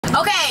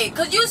Okay,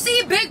 cause you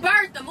see Big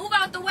Bertha, move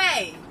out the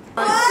way.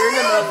 I'm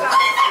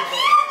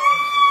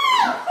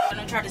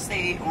gonna try to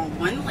stay on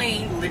one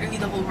lane, literally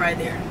the whole ride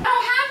there. I don't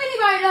have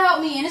anybody to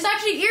help me, and it's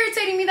actually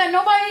irritating me that I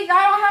don't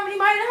have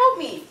anybody to help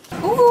me.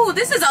 Ooh,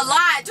 this is a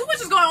lot. Too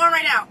much is going on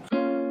right now.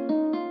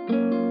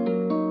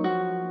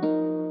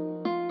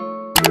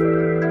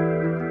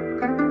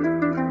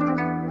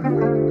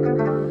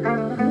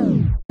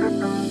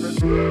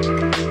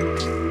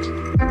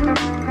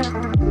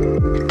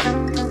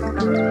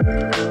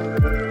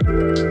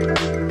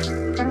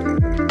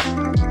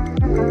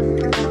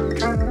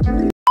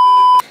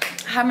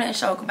 Hi, my name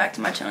is Cheycheyvibes. Welcome back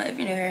to my channel. If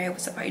you're new here, hey,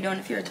 what's up? How you doing?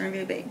 If you're a returning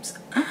video, babes.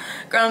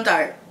 Girl, I'm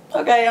tired.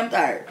 Okay, I'm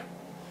tired.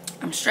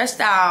 I'm stressed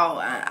out.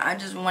 I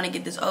just want to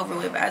get this over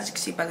with. But as you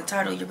can see by the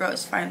title, your girl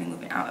is finally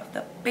moving out of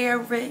the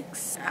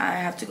barracks. I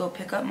have to go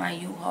pick up my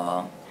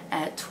U-Haul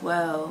at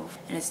 12,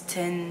 and it's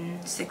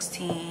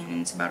 10:16,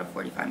 and it's about a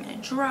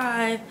 45-minute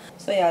drive.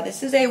 So yeah,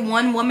 this is a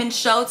one-woman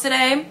show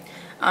today.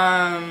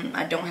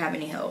 I don't have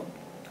any help,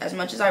 as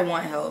much as I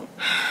want help.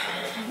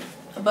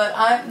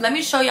 But let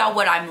me show y'all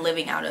what I'm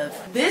living out of.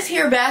 This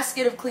here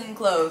basket of clean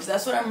clothes,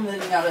 that's what I'm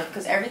living out of,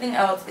 because everything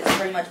else is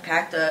pretty much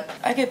packed up.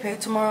 I get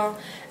paid tomorrow,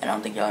 and I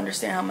don't think y'all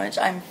understand how much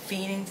I'm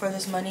feeding for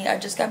this money. I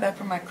just got back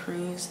from my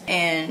cruise,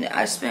 and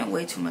I spent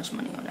way too much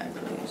money on that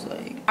cruise.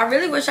 Like, I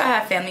really wish I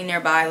had family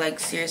nearby. Like,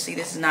 seriously,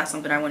 this is not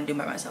something I want to do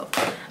by myself.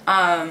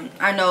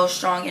 I know,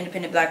 strong,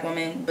 independent black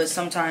woman, but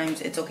sometimes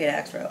it's okay to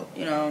ask for help,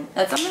 you know?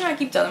 That's something I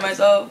keep telling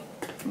myself.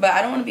 But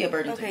I don't want to be a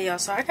burden. Okay, y'all,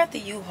 so I got the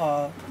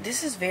U-Haul.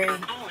 This is very...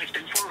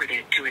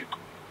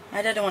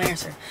 My dad don't want to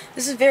answer.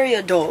 This is very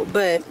adult,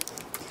 but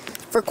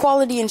for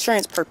quality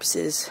insurance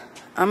purposes,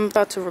 I'm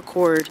about to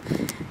record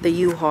the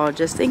U-Haul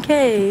just in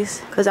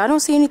case. Because I don't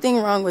see anything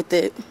wrong with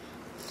it.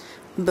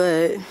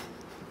 But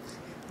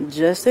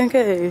just in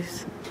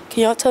case.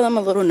 Can y'all tell I'm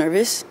a little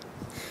nervous?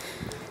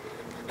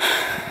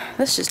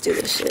 Let's just do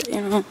this shit,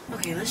 you know?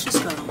 Okay, let's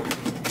just go.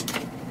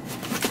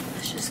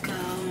 Let's just go.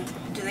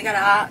 Do they got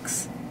an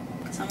aux?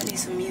 I'm gonna need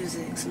some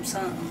music, some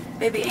something.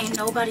 Baby, ain't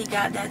nobody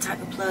got that type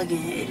of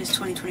plug-in. It is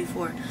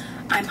 2024.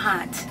 I'm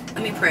hot.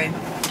 Let me pray.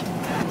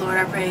 Lord,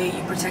 I pray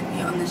you protect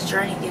me on this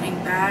journey getting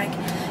back,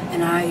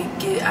 and I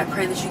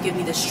pray that you give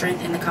me the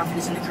strength and the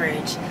confidence and the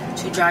courage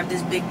to drive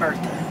this Big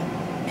Bertha.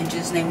 In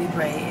Jesus' name we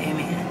pray,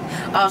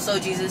 amen. Also,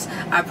 Jesus,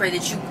 I pray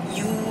that you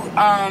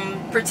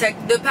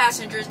protect the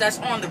passengers that's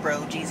on the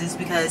road, Jesus,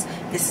 because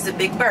this is a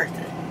Big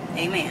Bertha.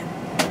 Amen.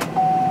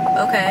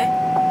 Okay.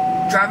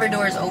 Driver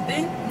door is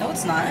open? No,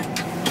 it's not.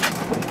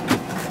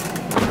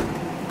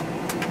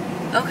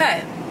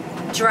 Okay.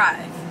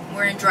 Drive.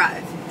 We're in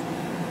drive.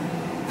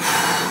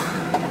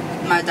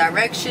 My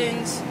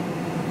directions.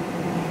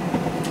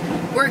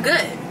 We're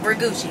good. We're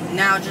Gucci.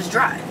 Now just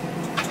drive.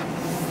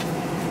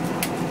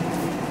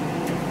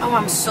 Oh,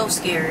 I'm so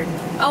scared.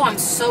 Oh, I'm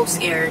so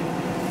scared.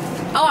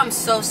 Oh, I'm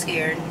so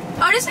scared.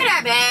 Oh, this ain't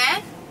that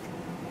bad.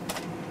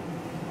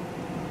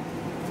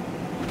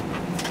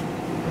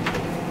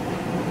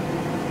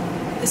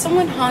 Is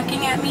someone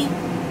honking at me?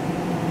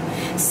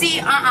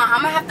 See,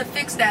 I'm gonna have to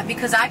fix that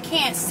because I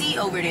can't see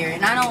over there,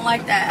 and I don't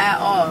like that at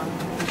all.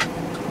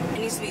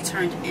 It needs to be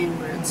turned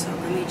inward, so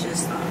let me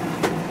just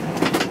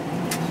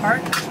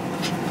park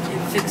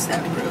and fix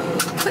that real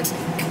quick.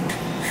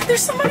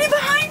 There's somebody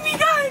behind me,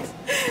 guys!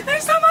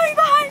 There's somebody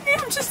behind me!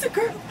 I'm just a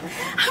girl.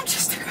 I'm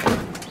just a girl.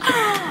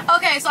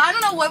 Okay, so I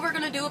don't know what we're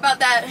gonna do about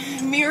that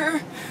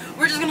mirror.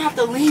 We're just gonna have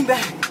to lean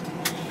back.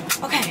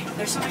 Okay,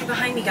 there's somebody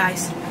behind me,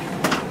 guys.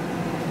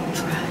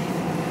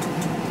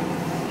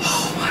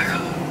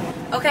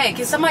 Okay,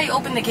 can somebody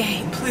open the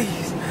gate,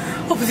 please?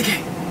 Open the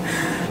gate.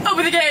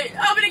 Open the gate.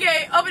 Open the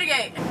gate. Open the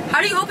gate.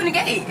 How do you open the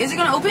gate? Is it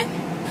gonna open?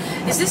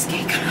 Is this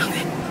gate gonna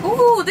open?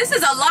 Ooh, this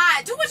is a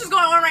lot. Too much is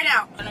going on right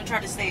now. I'm gonna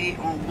try to stay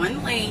on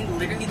one lane,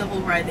 literally the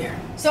whole ride there.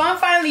 So I'm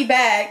finally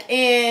back,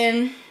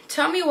 and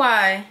tell me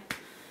why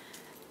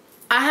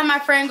I had my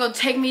friend go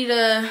take me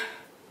to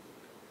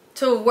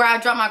where I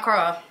dropped my car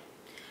off.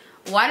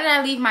 Why did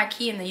I leave my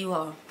key in the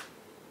U-Haul?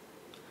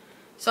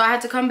 So I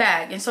had to come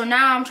back. And so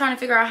now I'm trying to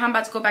figure out how I'm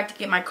about to go back to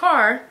get my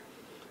car.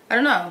 I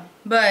don't know.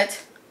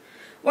 But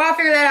while I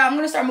figure that out, I'm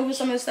going to start moving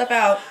some of this stuff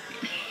out.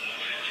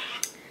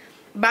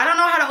 But I don't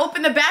know how to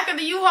open the back of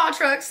the U-Haul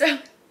truck. So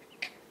I'm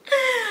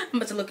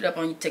about to look it up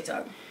on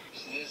TikTok.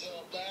 This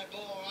little bad boy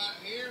right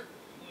here.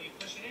 Will you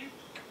push it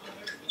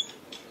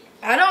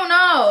in? I don't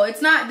know.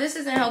 It's not. This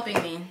isn't helping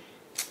me.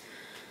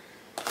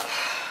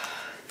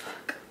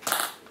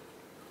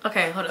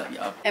 Okay, hold up,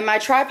 y'all. And my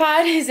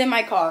tripod is in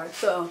my car.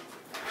 So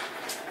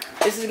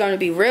this is going to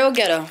be real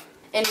ghetto.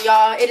 And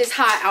y'all, it is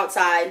hot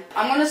outside.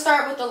 I'm going to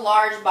start with the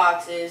large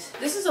boxes.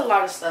 This is a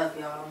lot of stuff,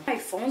 y'all. My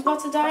phone's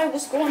about to die.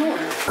 What's going on?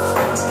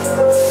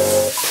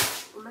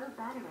 Low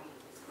battery.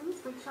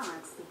 Please switch on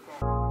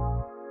speaker.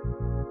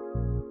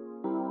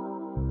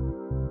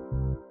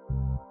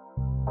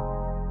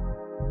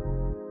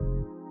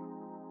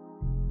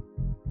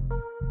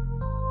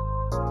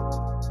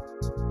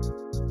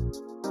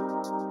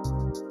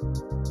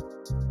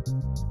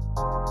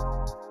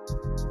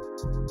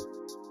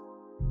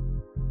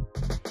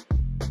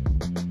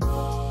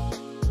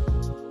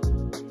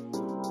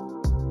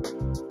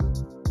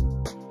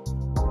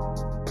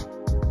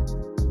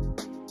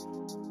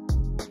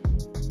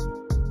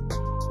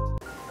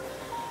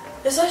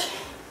 Is that?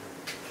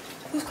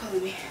 Who's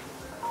calling me?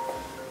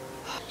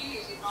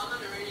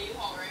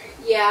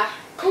 Yeah.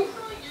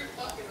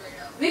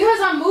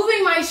 Because I'm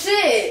moving my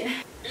shit.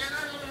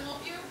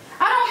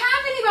 I don't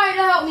have anybody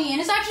to help me, and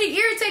it's actually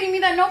irritating me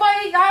that I don't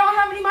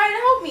have anybody to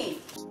help me.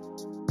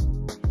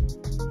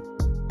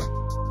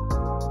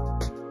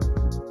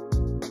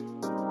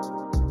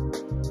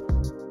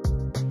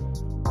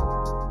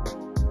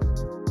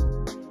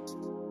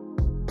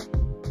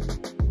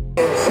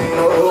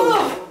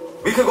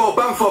 We could go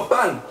ban for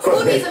ban.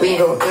 Who needs a man?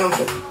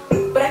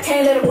 But I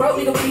can't let it roll,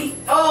 nigga, beat.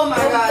 Oh my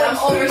god, I'm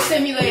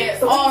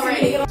overstimulated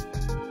already.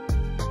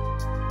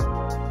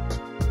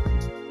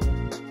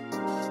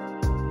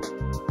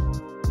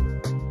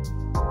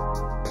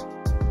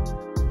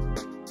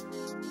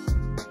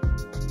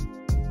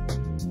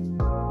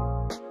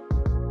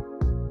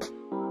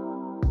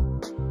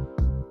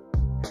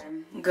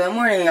 Good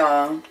morning,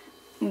 y'all.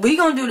 We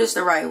gonna do this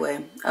the right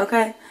way,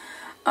 okay?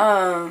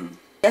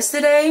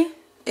 Yesterday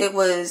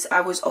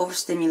I was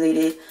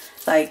overstimulated.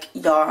 Like,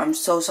 y'all, I'm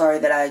so sorry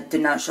that I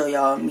did not show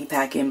y'all me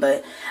packing,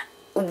 but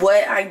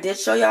what I did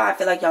show y'all, I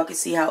feel like y'all could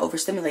see how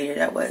overstimulated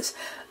I was.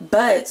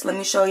 But let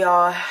me show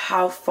y'all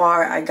how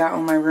far I got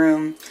on my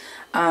room.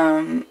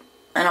 And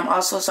I'm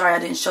also sorry I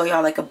didn't show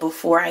y'all like a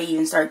before I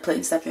even started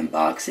putting stuff in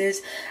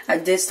boxes. I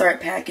did start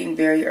packing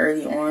very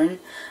early on.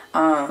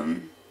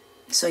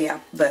 So yeah,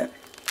 but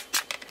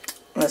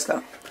let's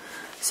go.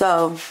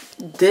 So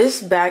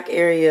this back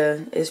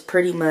area is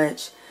pretty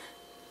much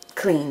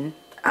clean,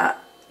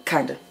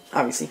 kinda,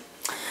 obviously.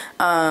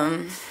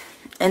 And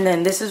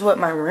then this is what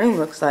my room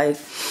looks like.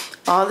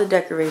 All the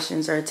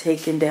decorations are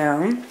taken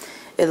down.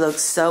 It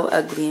looks so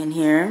ugly in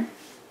here.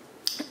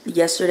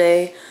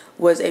 Yesterday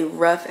was a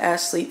rough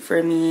ass sleep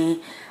for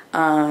me,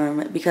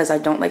 because I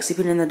don't like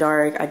sleeping in the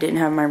dark. I didn't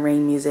have my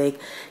rain music.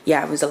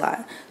 Yeah, it was a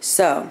lot.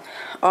 So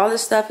all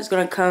this stuff is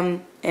gonna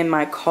come in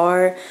my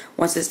car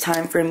once it's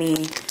time for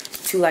me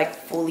to like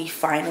fully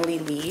finally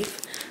leave.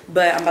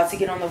 But I'm about to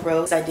get on the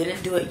road. I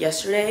didn't do it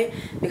yesterday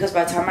because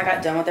by the time I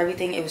got done with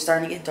everything, it was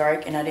starting to get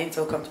dark and I didn't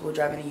feel comfortable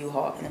driving a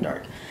U-Haul in the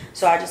dark.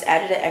 So I just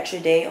added an extra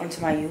day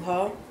onto my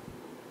U-Haul,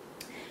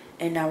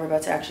 and now we're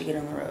about to actually get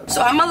on the road.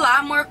 So I'm a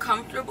lot more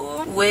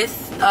comfortable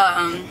with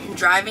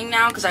driving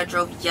now because I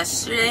drove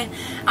yesterday.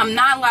 I'm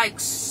not like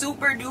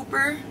super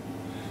duper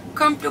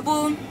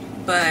comfortable,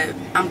 but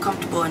I'm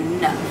comfortable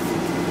enough.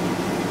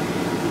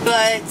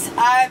 But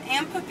I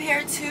am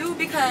prepared too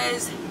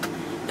because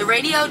the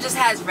radio just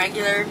has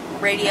regular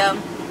radio.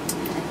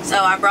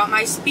 So I brought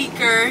my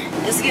speaker.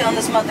 Let's get on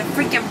this mother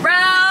freaking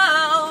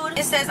road.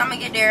 It says I'm gonna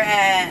get there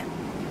at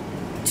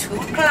 2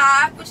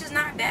 o'clock, which is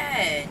not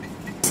bad.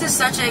 This is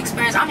such an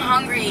experience. I'm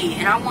hungry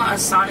and I want a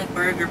Sonic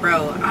burger,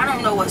 bro. I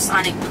don't know what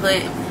Sonic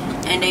put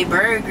in their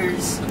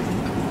burgers,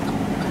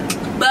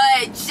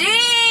 but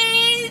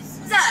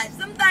Jesus,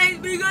 sometimes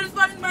be good as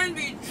fun as mine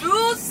be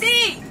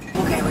juicy.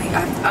 Okay, wait,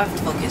 I have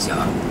to focus,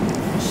 y'all.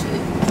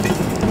 Shit.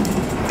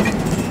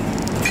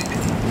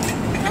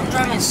 I'm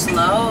driving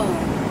slow.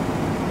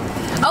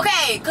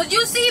 Okay, cause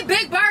you see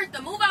Big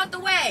Bertha, move out the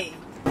way.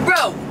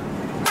 Bro.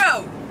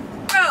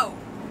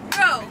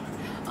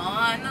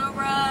 On the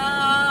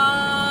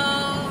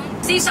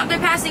road. See something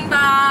passing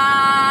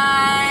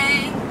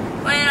by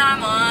when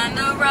I'm on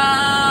the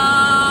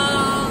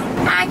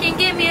road. I can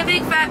get me a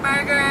big fat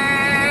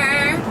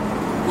burger.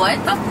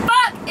 What the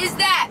fuck is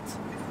that?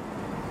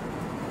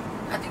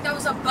 I think that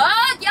was a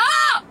bug,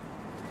 y'all!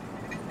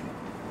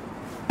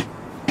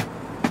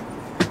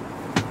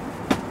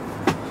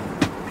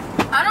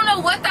 I don't know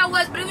what that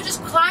was, but it was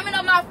just climbing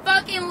up my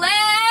fucking leg!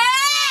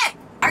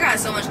 I got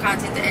so much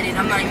content to edit,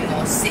 I'm not even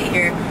gonna sit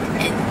here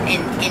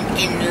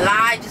and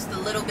lie just a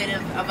little bit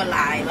of a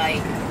lie.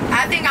 Like,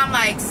 I think I'm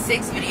like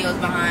 6 videos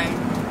behind.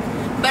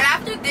 But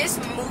after this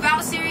move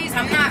out series,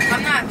 I'm not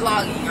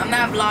vlogging. I'm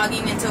not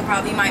vlogging until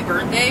probably my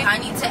birthday. I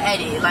need to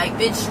edit. Like,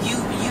 bitch, you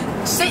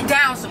sit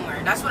down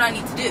somewhere. That's what I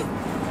need to do.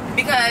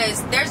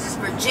 Because there's this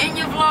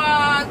Virginia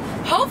vlog.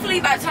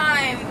 Hopefully by the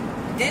time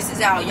this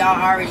is out,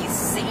 y'all already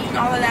seen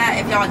all of that.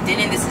 If y'all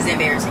didn't, this is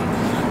embarrassing.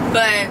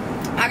 But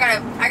I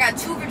got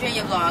 2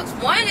 Virginia vlogs.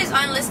 One is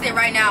unlisted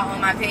right now on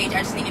my page.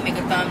 I just need to make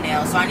a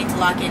thumbnail, so I need to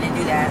lock in and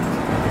do that.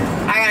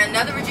 I got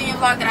another Virginia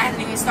vlog that I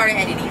haven't even started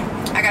editing.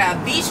 I got a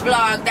beach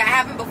vlog that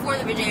happened before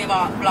the Virginia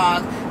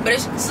vlog, but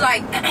it's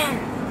like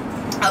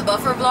a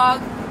buffer vlog,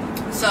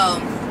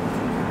 so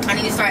I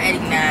need to start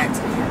editing that.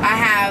 I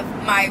have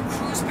my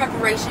cruise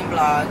preparation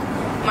vlog,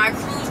 my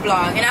cruise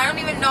vlog, and I don't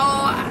even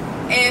know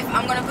if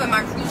I'm gonna put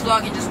my cruise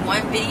vlog in just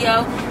one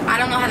video. I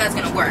don't know how that's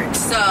gonna work,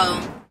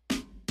 so.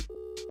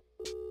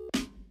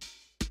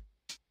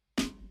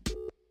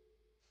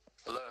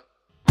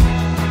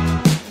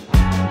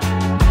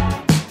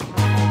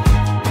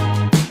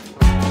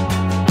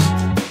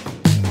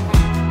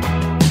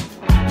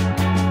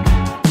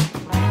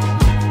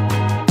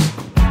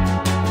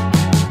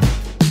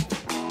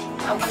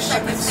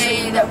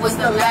 That was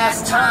the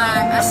last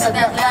time. I said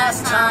that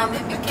last time.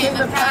 It became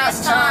a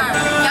pastime.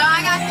 Yo, I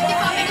got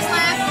 54 minutes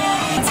left.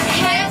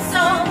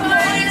 Handsome,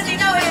 but as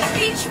you know, it's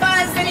peach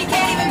fuzz, and he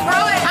can't even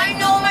grow it. I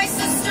know my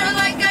sister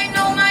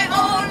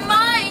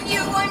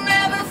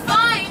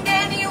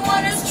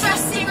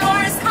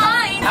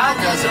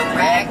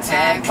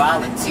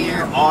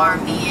Volunteer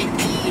army in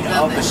need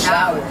of a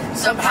shower.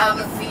 Somehow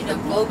defeat a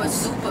global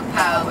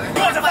superpower.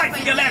 Going to fight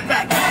for your land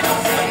back.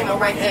 Get my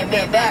right hand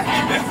man back.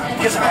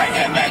 Get your right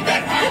hand man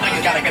back.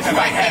 Niggas gotta get your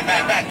right hand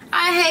man back.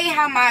 I hate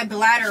how my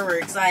bladder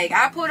works. Like,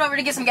 I pulled over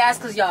to get some gas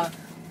because y'all.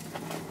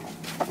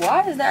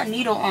 Why is that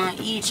needle on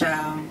E,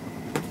 child?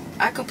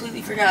 I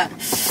completely forgot.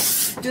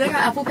 Do they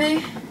got Apple Pay?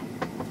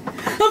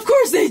 Of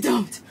course they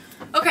don't.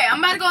 Okay, I'm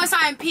about to go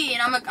inside and pee,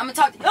 and I'm gonna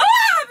talk to you.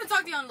 I'm gonna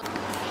talk to you on the.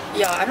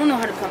 Yo, I don't know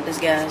how to pump this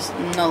gas.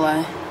 No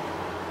lie.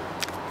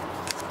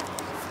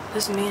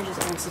 This man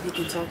just asked if he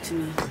can talk to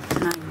me,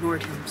 and I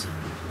ignored him. So,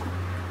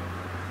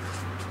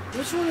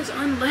 which one is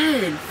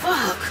unlead?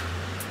 Fuck.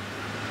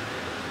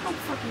 I don't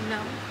fucking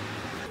know.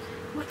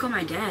 I'm gonna call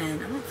my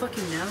dad. I don't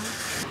fucking know.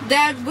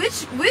 Dad,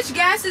 which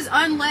gas is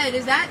unlead?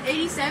 Is that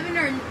 87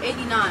 or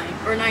 89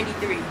 or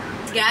 93?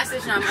 The gas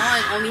station I'm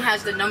on only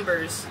has the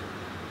numbers.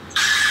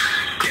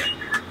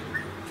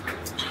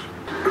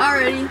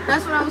 Alrighty,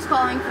 that's what I was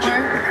calling for.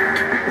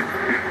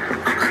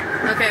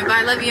 Okay,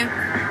 bye, love you.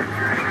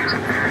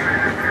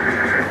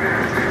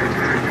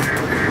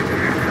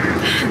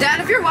 Dad,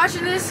 if you're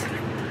watching this,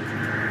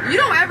 you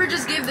don't ever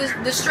just give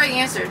the straight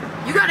answer.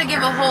 You gotta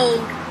give a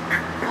whole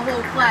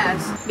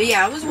class. But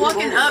yeah, I was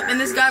walking up and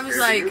this guy was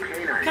like,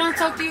 can I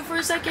talk to you for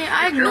a second?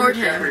 I ignored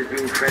him.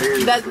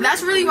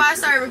 That's really why I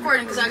started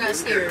recording, because I got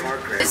scared.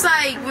 It's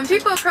like, when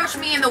people approach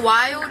me in the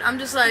wild, I'm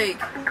just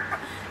like,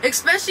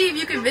 especially if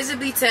you can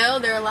visibly tell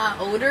they're a lot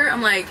older,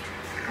 I'm like,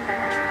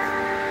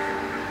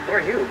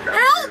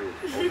 help!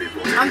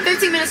 I'm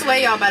 15 minutes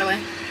away, y'all, by the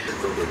way.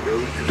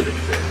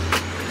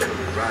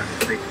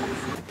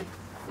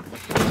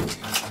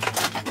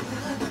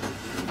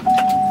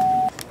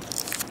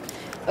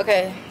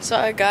 Okay, so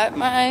I got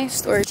my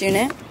storage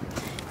unit.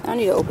 I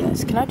need to open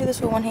this. Can I do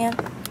this with one hand?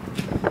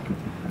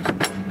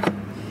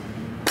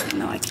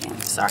 No, I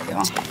can't. Sorry,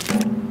 y'all. Do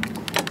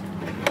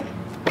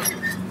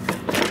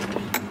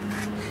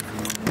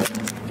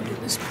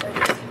this part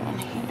with one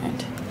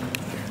hand.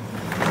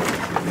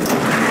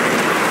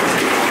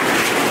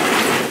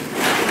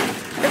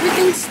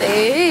 Everything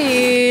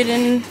stayed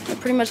in a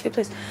pretty much good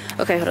place.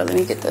 Okay, hold on. Let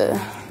me get the...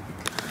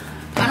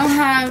 I don't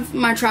have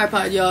my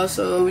tripod, y'all,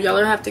 so y'all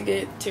are have to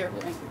get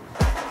terrible angry.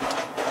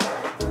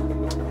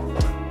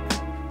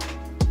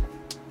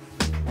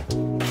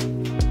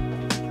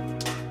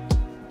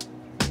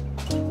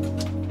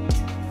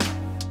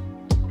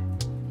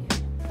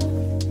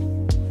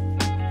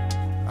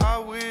 I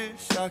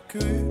wish I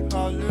could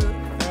holler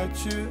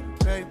at you,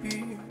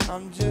 baby.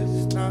 I'm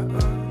just not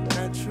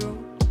unnatural.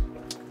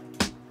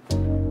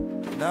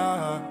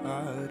 Not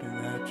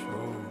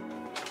natural.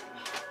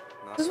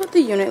 This is what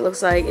the unit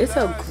looks like. It's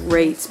a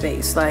great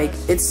space. Like,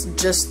 it's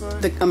just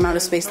the amount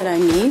of space that I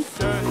need.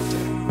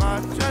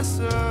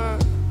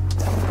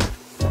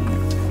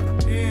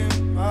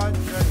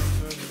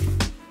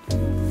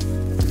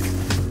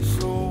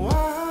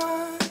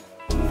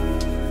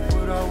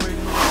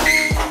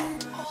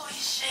 Holy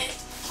shit.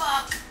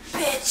 Fuck.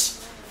 Bitch.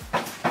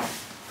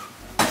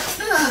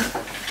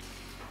 Ugh.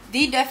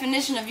 The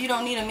definition of you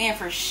don't need a man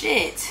for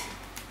shit.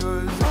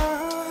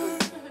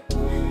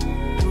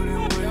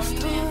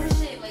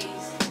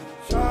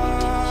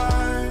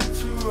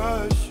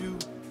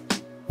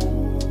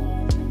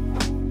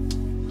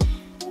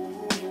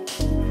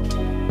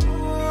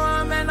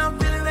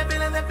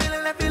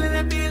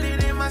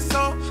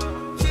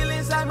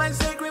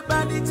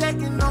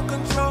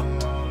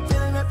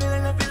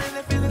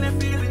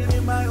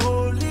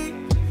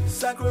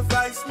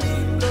 Sacrifice me,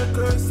 the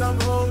curse I'm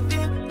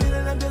holding.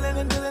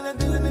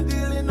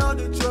 Dealing all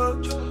the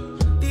drugs.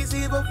 These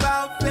evil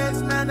foul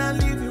face, man, I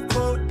leave you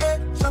cold.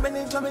 Jumping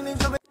in.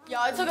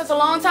 Y'all, it took us a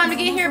long time to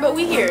get here, but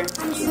we here.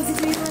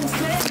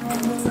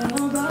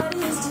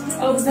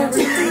 Oh, was that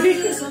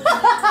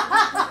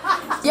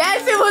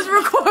Yes, it was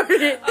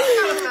recorded.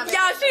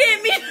 Y'all, she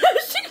didn't mean to.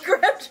 She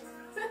grabbed.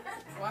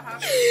 What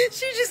happened?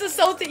 She just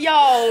assaulted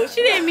y'all.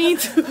 She didn't mean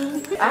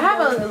to. I have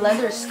a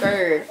leather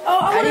skirt. Oh,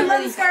 I want a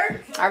leather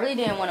skirt? I really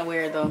didn't want to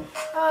wear it though.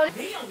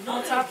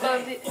 On top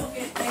of it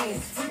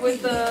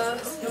with the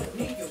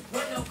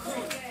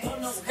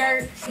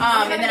skirt.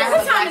 And then I have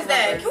what time is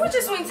that? Can we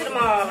just swing to the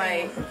mall,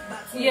 like?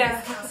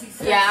 Yeah,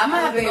 I'm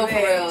gonna have to go for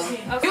real.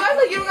 You act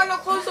like you don't got no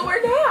clothes to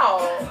wear now.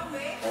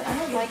 I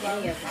don't like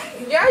any of them.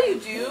 Yeah, you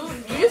do.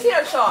 You just need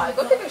a shot.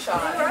 Go take a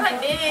shot.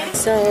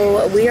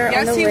 So we are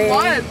on the way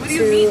what do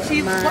you mean,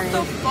 Chief? What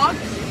the fuck?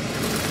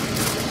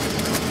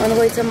 On the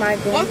way to my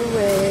going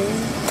away. I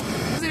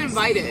wasn't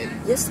invited.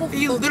 Yes, the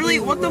You literally,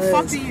 what the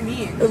fuck do you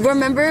mean?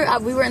 Remember,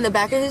 we were in the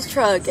back of his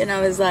truck, and I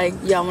was like,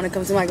 y'all want to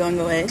come to my going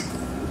away?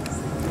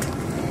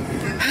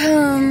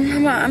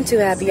 I'm too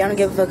happy. I don't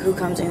give a fuck who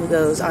comes and who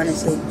goes,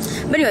 honestly.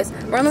 But anyways,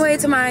 we're on the way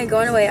to my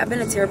going away. I've been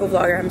a terrible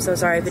vlogger. I'm so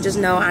sorry, but just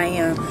know I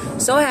am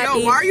so happy.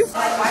 Yo, why are you?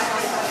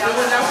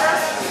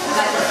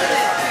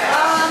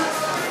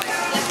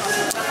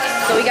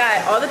 So we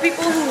got all the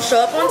people who show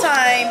up on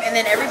time, and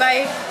then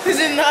everybody who's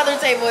in the other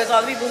table is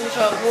all the people who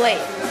show up late,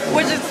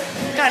 which is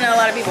kind of a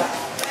lot of people.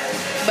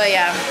 But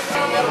yeah.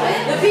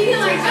 The people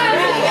like,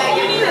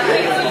 you need to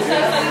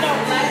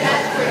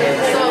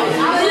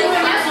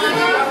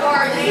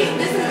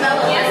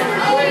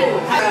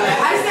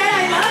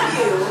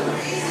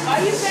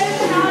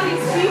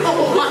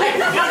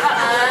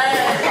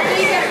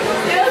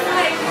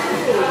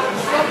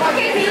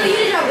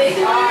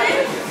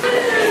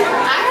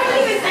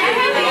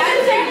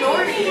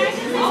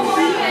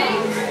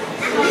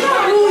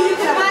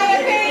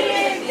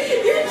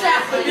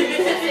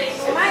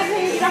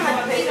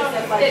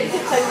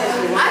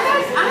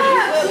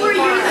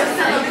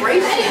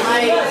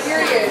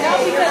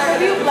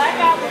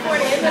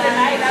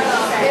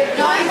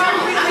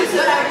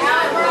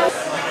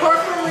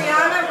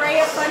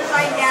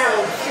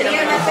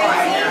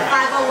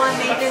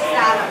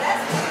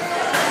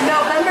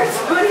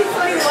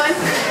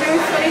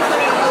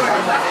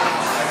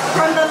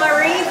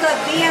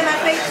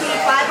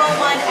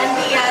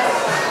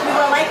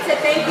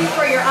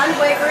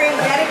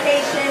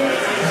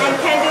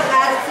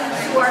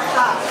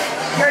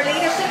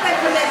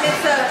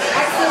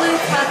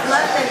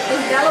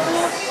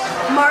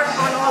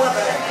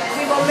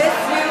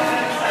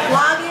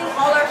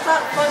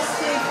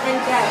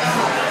forget.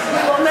 We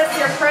will miss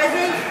your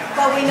presence,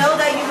 but we know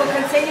that you will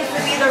continue to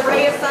be the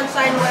ray of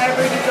sunshine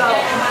wherever you go.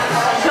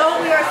 Though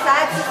we are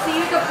sad to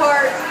see you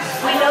depart,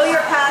 we know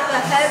your path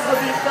ahead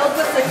will be filled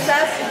with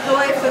success,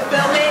 joy,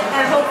 fulfillment,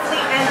 and hopefully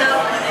end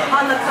up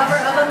on the cover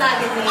of a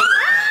magazine.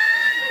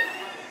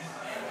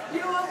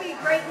 You will be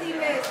greatly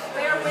missed.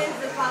 Fair winds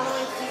the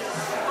following season.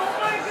 Oh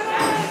my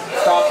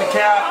God! Stop the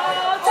cap.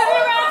 Oh, turn it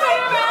around, turn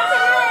it around,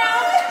 turn it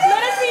around.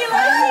 Let us see,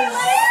 let us see, let us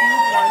see.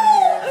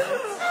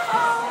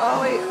 Oh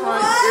wait, hold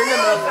on. You're in the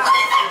middle.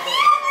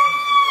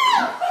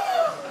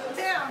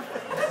 Damn.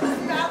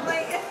 Not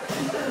like it.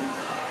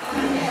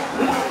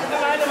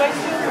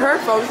 Her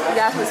phone,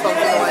 Yasmin's phone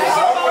is away.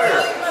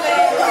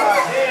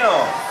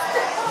 Damn.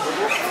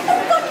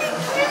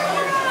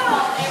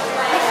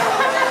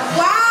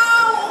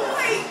 Wow!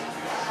 Wait!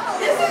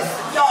 This is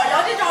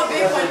y'all did y'all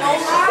big one, no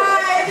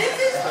lie. This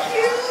is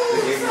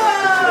cute.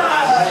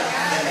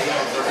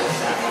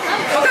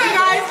 Okay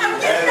guys, I'm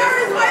getting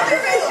nervous by the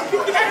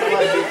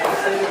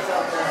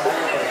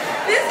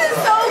This is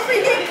so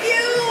freaking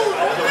cute!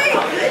 Oh my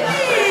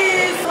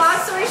goodness! Long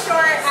story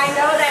short, I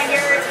know that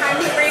your time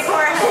to Marine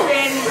Corps has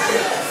been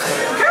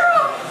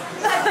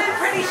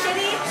pretty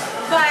shitty,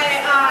 but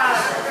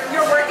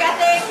your work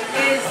ethic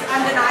is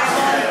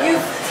undeniable.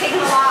 You've taken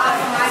a lot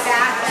off of my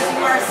back as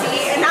URC,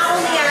 and not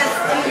only as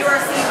in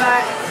URC,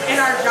 but in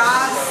our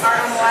jobs, our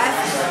MOS.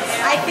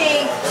 I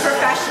think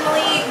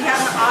professionally, we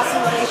have an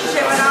awesome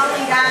relationship, but not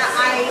only that,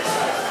 I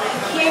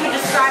can't even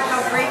describe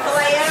how grateful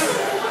I am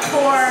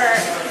for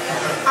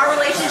our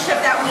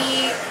relationship that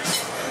we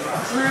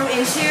grew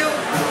into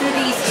through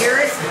these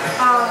years,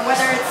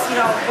 whether it's, you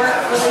know, work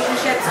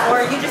relationships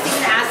or you just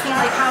even asking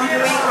like how I'm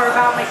doing or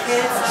about my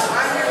kids.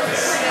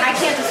 I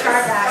can't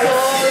describe that.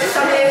 It's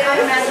something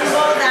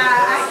unimaginable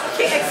that I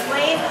can't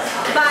explain,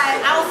 but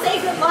I'll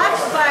say good luck,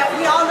 but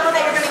we all know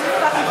that you're going to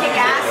fucking kick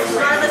ass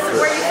regardless of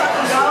where you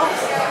fucking go.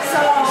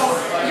 So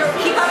you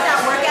keep up that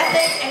work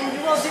ethic and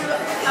you will do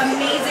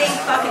amazing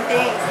fucking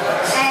things.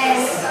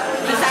 And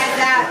besides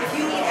that, if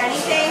you need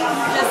anything,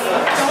 just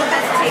don't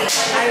hesitate.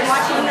 I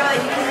want you to know that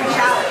you can reach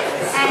out.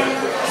 And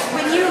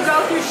when you go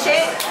through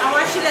shit, I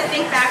want you to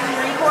think back in the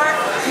Marine Corps.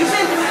 You've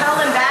been through hell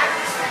and back,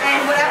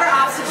 and whatever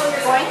obstacle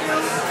you're going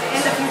through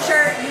in the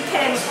future, you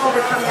can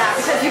overcome that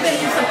because you've been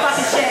through some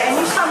fucking shit and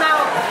you come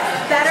out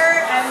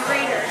better and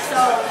greater. So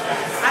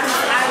I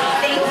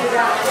thank you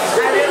guys.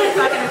 I really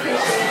fucking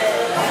appreciate it.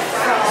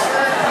 So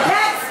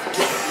next.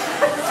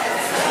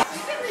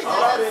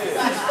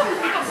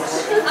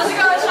 How's it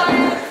going,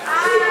 Cheyenne?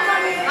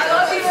 I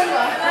love you.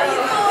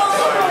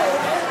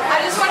 I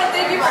just want to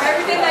thank you for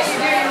everything that you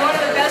do. You're one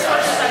of the best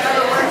workers I've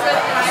ever worked with,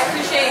 and I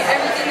appreciate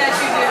everything that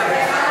you do.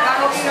 I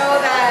hope you know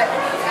that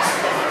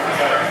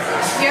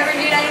if you ever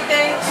need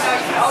anything, you know,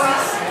 you can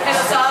always hit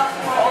us up.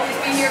 We'll always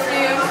be here for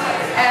you,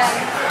 and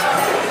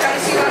try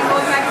to see you on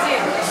Movingout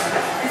magazine.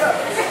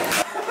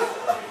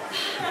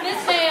 Miss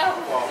Mayo.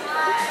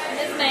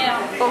 Miss Mayo.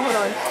 Oh, hold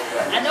on.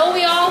 I know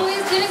we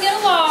always didn't get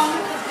along.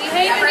 We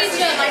hated each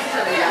other.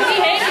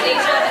 We hated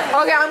each other.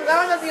 Okay, I'm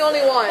glad I'm not the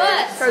only one.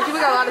 Because people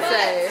got a lot to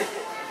say.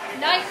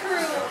 Night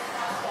crew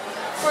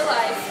for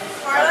life.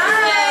 For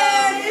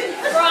life!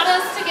 Brought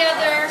us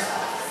together,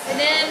 and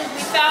then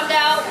we found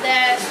out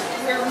that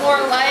we were more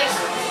alike,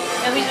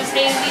 and we just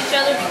hated each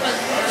other because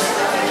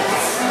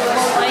we were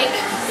more alike.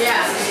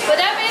 Yeah.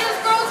 But that made us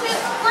grow,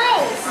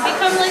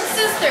 become like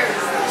sisters.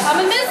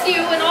 I'm gonna miss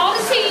you and all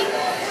the team.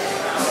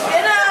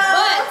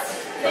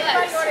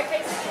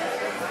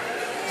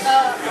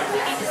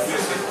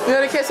 You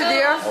had a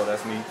quesadilla? Oh,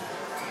 that's me.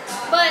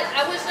 But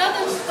I wish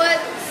nothing but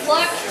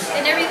luck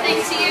and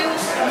everything to you.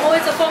 I'm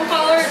always a phone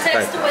call or a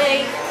text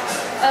away.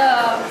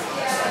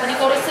 When you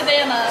go to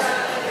Savannah,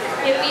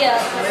 hit me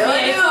up.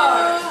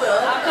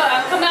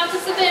 I'll come out to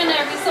Savannah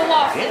every so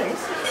often.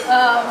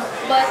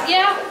 But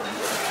yeah,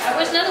 I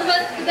wish nothing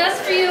but the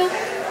best for you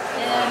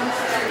and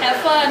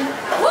have fun.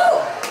 Woo!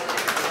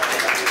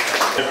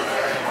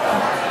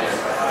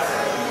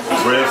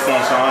 Red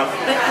Sunshine.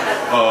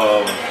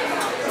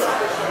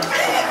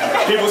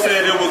 People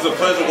said it was a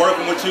pleasure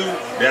working with you.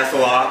 That's a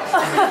lie.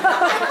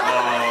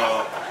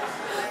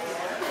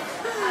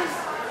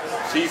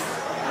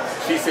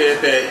 She said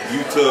that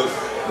you took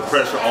the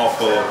pressure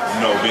off of, you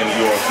know, being a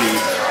URC.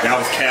 That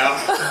was cap.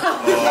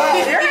 You're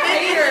a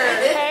hater.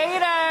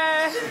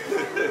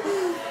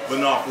 But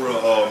no, for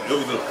real, it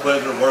was a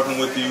pleasure working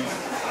with you.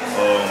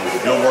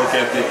 Your work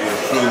ethic is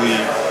truly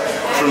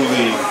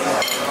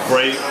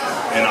great,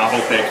 and I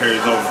hope that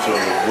carries over to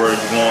where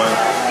you're going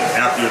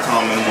after your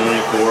time in the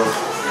Marine Corps.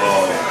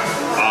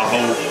 I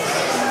hope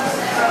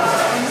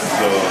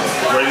the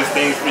greatest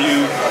things for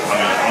you,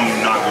 I mean,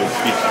 I'm not going to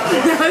speak for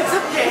you. No, it's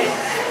okay.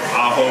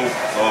 I hope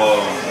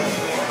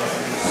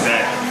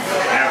that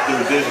after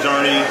this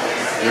journey,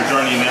 your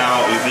journey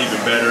now is even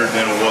better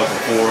than it was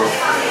before.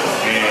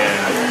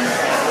 And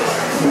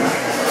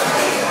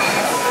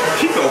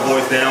keep your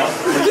voice down.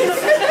 you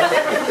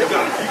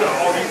got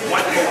all these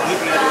white folks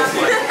looking at us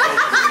like,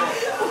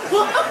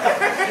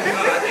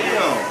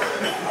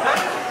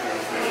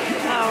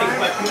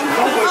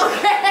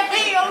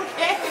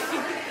 Okay.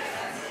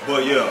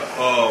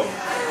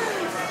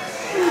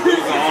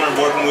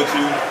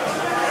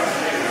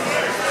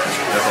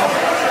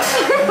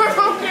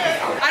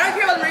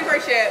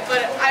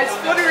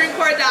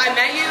 honored that I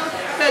met you,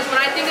 because when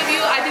I think of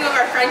you, I think of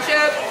our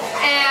friendship.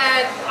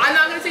 And I'm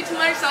not gonna say too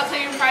much, so I'll tell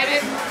you in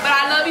private. But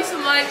I love you so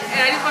much, and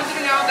I just want you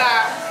to know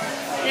that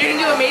you're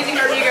gonna do amazing,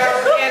 Rodrigo.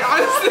 And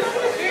honestly,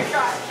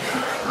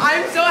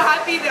 I'm so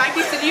happy that I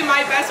consider you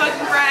my best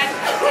fucking friend.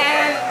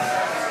 And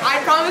I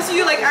promise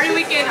you, like every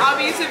weekend, I'll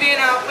be in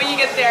Savannah when you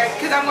get there,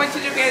 because I'm going to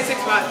Japan in 6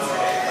 months.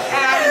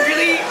 And I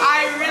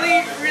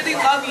really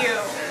love you.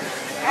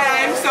 And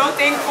I'm so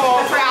thankful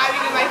for having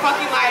you in my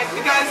fucking life,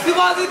 because who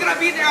else is gonna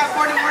be there at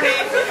 4 in the morning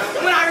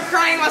when I'm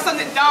crying about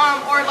something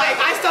dumb, or like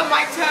I stubbed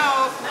my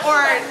toe,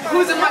 or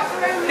who's in my,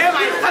 never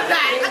mind, cut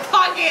that, I'm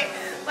talking.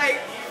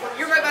 Like,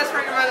 you're my best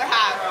friend you'll ever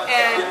have.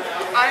 And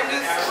I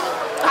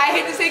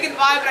hate to say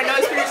goodbye, but I know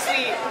it's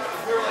bittersweet.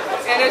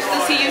 And it's to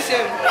see you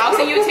soon. I'll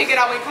send you a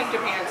ticket out when you come to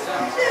Japan, so.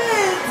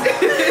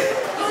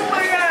 Oh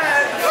my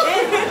god.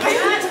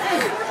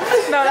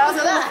 No, that was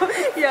a little,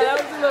 yeah,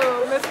 that was a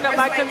little messing up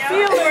my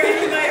concealer.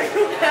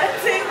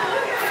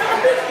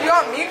 You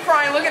got me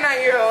crying looking at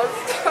you. Girl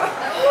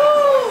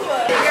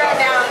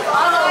down.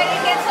 Although I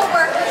didn't get to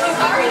work with you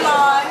very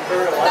long,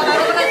 the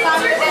little bit of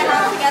time we spent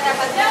together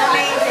has been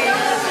amazing.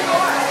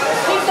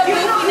 Keep the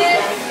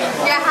goofiness,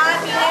 your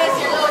happiness,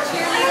 your little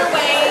cheerleader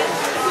ways.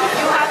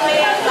 You have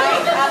made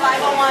life at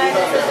 501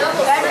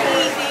 very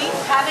easy.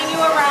 Having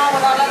you around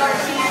with all of those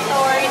tea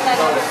stories and,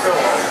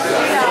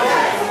 you know.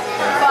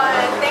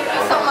 But thank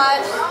you so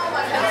much.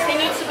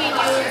 Continue to be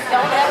you.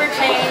 Don't ever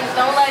change.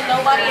 Don't let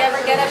nobody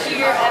ever get up to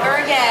you ever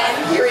again.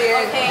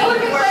 Period. Okay, you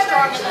are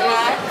stronger than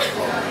that.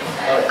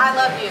 I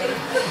love you.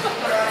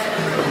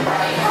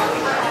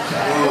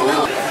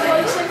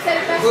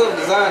 Good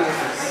design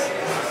is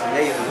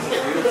amazing. It's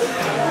beautiful.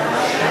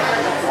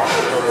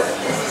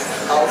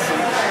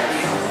 Awesome.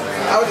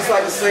 I would just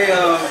like to say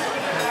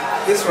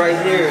this right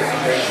here is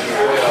amazing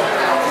as well.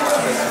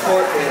 The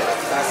support that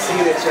I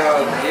see that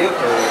y'all give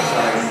her is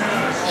like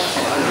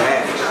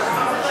unmatched.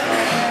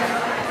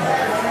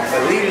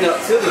 But leading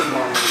up to this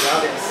moment, y'all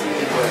didn't see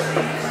what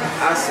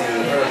I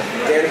seen. Her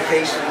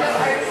dedication,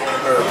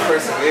 her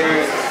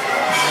perseverance,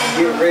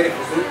 getting ready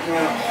for boot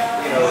camp.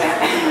 You know,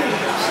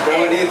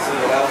 going into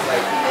it, I was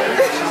like,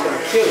 she's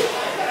gonna kill it.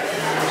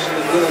 She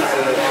was willing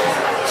to.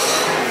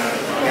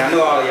 I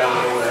know all y'all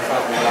know what I'm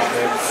talking about,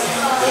 but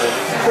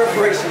the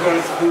preparation going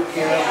to boot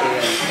camp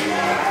and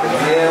the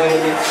male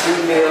and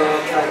female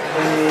type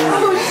thing.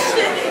 Oh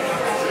shit!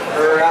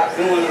 Her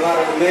outdoing a lot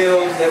of the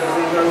males that was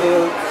in her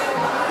little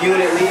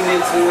unit leading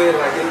into it,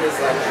 like it was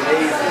like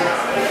amazing.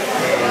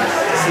 And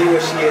to see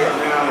where she is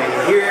now and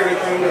hear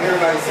everything that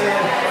everybody's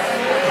saying,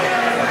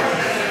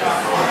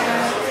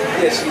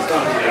 yeah, she's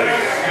done it.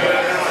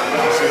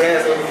 She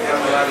has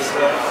overcome a lot of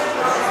stuff.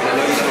 And I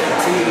know she's going to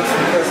continue to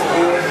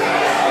persevere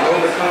and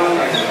overcome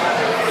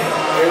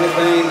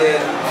everything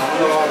that, I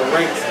know all the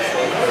ranks and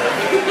stuff.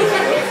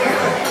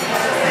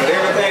 But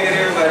everything that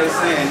everybody's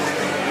saying,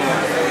 you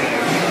know,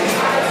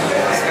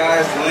 the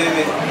sky's the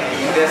limit, and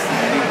you're destined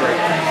to be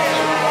great.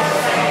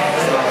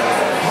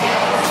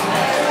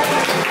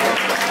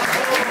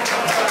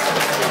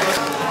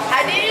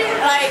 I didn't,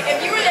 like,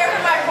 if you were there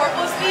for my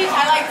corporal speech,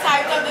 I, like,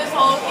 typed up this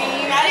whole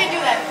thing. I didn't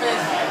do that for this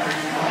one.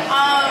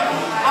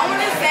 I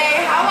want to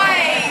say how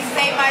I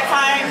saved my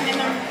time in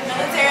the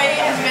military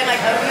has been,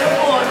 like, a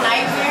beautiful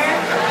nightmare.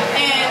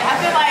 And I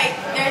feel like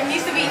there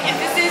needs to be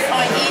emphasis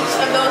on each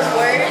of those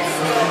words,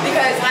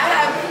 because I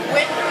have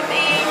went through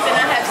things and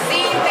I have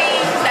seen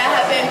things that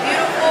have been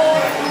beautiful,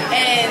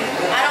 and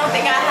I don't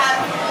think I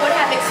would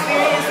have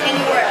experienced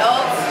anywhere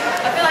else.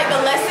 I feel like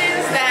the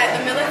lessons that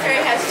the military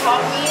has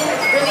taught me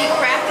has really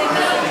crafted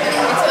me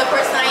into the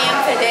person I am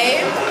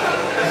today.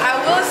 I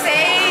will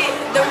say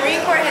the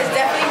Marine Corps has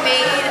definitely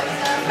made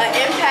an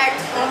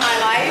impact on my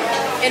life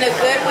in a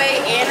good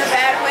way and a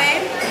bad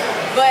way.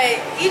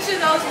 But each of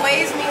those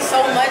ways mean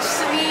so much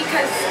to me,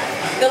 because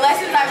the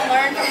lessons I've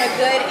learned from the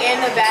good and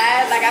the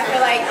bad, like I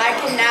feel like I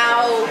can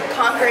now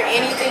conquer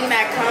anything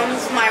that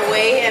comes my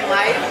way in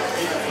life.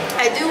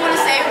 I do want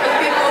to say for the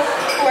people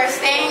who are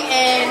staying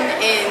in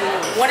and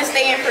want to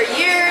stay in for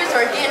years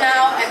or getting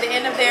out at the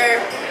end of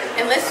their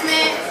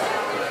enlistment,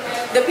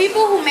 the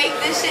people who make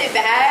this shit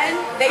bad,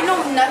 they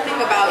know nothing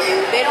about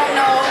you. They don't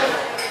know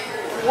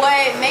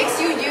what makes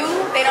you you.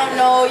 They don't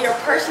know your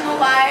personal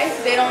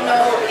life. They don't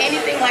know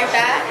anything like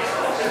that.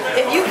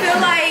 If you feel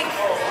like,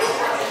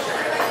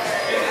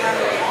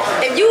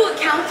 if you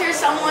encounter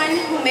someone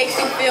who makes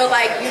you feel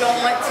like you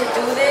don't want to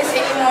do this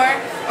anymore,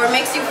 or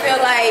makes you feel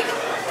like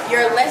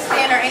you're less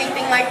than or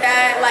anything like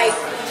that, like,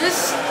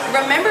 just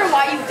remember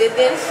why you did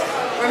this.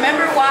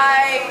 Remember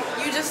why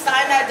you just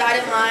signed that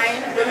dotted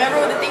line. Remember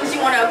the things you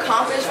want to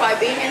accomplish by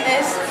being in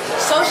this.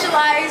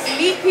 Socialize,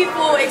 meet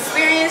people,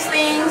 experience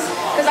things.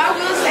 Because I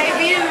will say,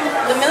 being in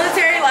the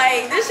military,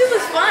 like, this shit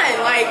was fun.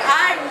 Like,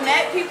 I've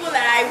met people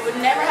that I would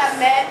never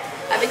have met.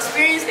 I've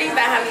experienced things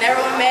that I have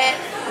never met.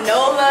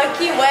 NOLA,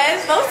 Key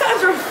West, those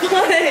times were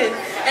fun.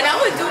 And I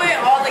would do it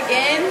all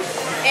again.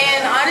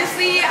 And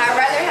honestly, I'd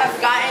rather have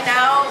gotten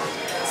out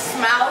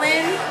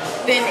smiling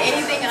than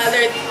anything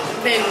other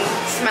than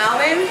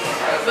smiling.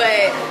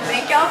 But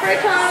thank y'all for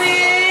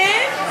coming.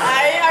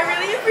 I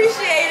really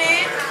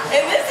appreciate it.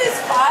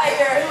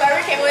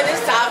 with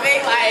this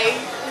topic. Like,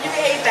 you can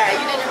hate that.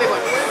 You did your big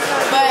one.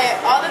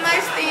 But all the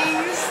nice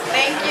things,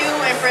 thank you.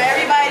 And for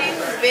everybody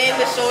who's been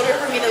the shoulder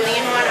for me to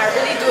lean on, I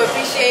really do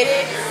appreciate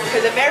it.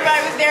 Because if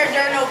everybody was there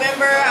during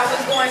November, I was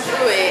going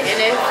through it. And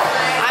if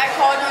I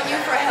called on you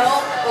for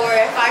help or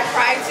if I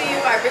cried to you,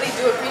 I really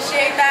do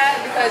appreciate that.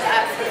 Because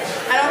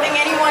I don't think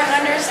anyone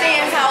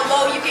understands how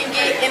low you can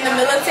get in the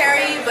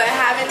military, but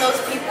having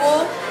those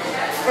people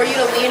for you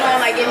to lean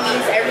on, like, it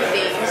means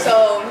everything.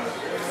 So,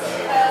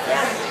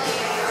 yeah.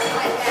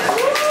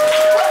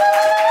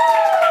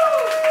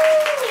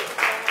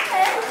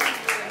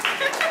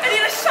 I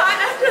need a shot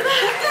after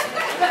that.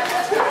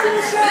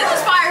 This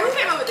is fire. Who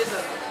came up with this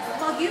one?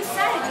 Well, you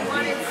said you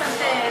wanted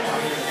something.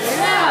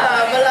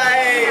 Yeah, but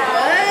like,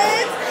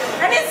 what?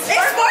 And it's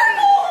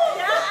sparkle!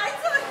 Yeah, I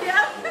saw it.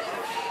 Yeah.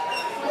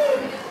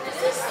 This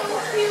is so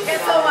cute.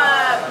 It's so,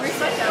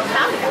 reflective.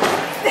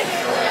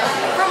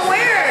 From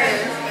where?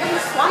 From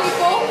the swamp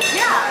people.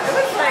 Yeah, it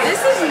looks like.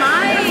 This is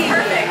nice.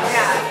 Perfect.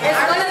 Yeah.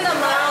 It's one of the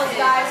mild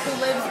guys who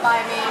lives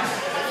by me.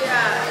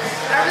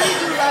 Yeah, I really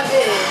do love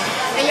it.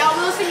 And y'all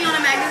will see me on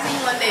a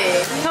magazine one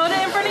day. You hold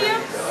it in front of you?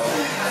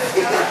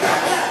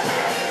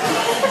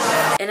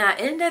 And I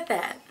end at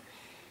that.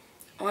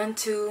 On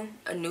to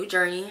a new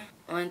journey.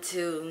 On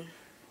to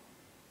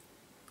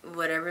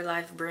whatever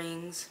life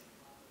brings.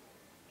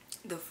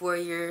 The 4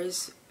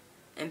 years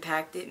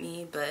impacted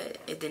me, but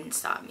it didn't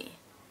stop me.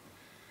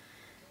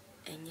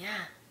 And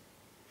yeah.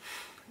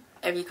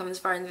 If you come this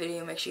far in the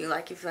video, make sure you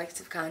like if you like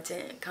this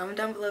content. Comment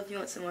down below if you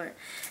want some more.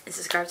 And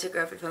subscribe to the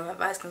girl if you're feeling my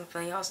advice, because I'm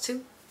feeling y'all's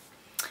too.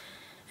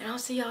 And I'll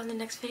see y'all in the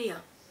next video.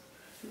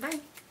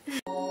 Bye.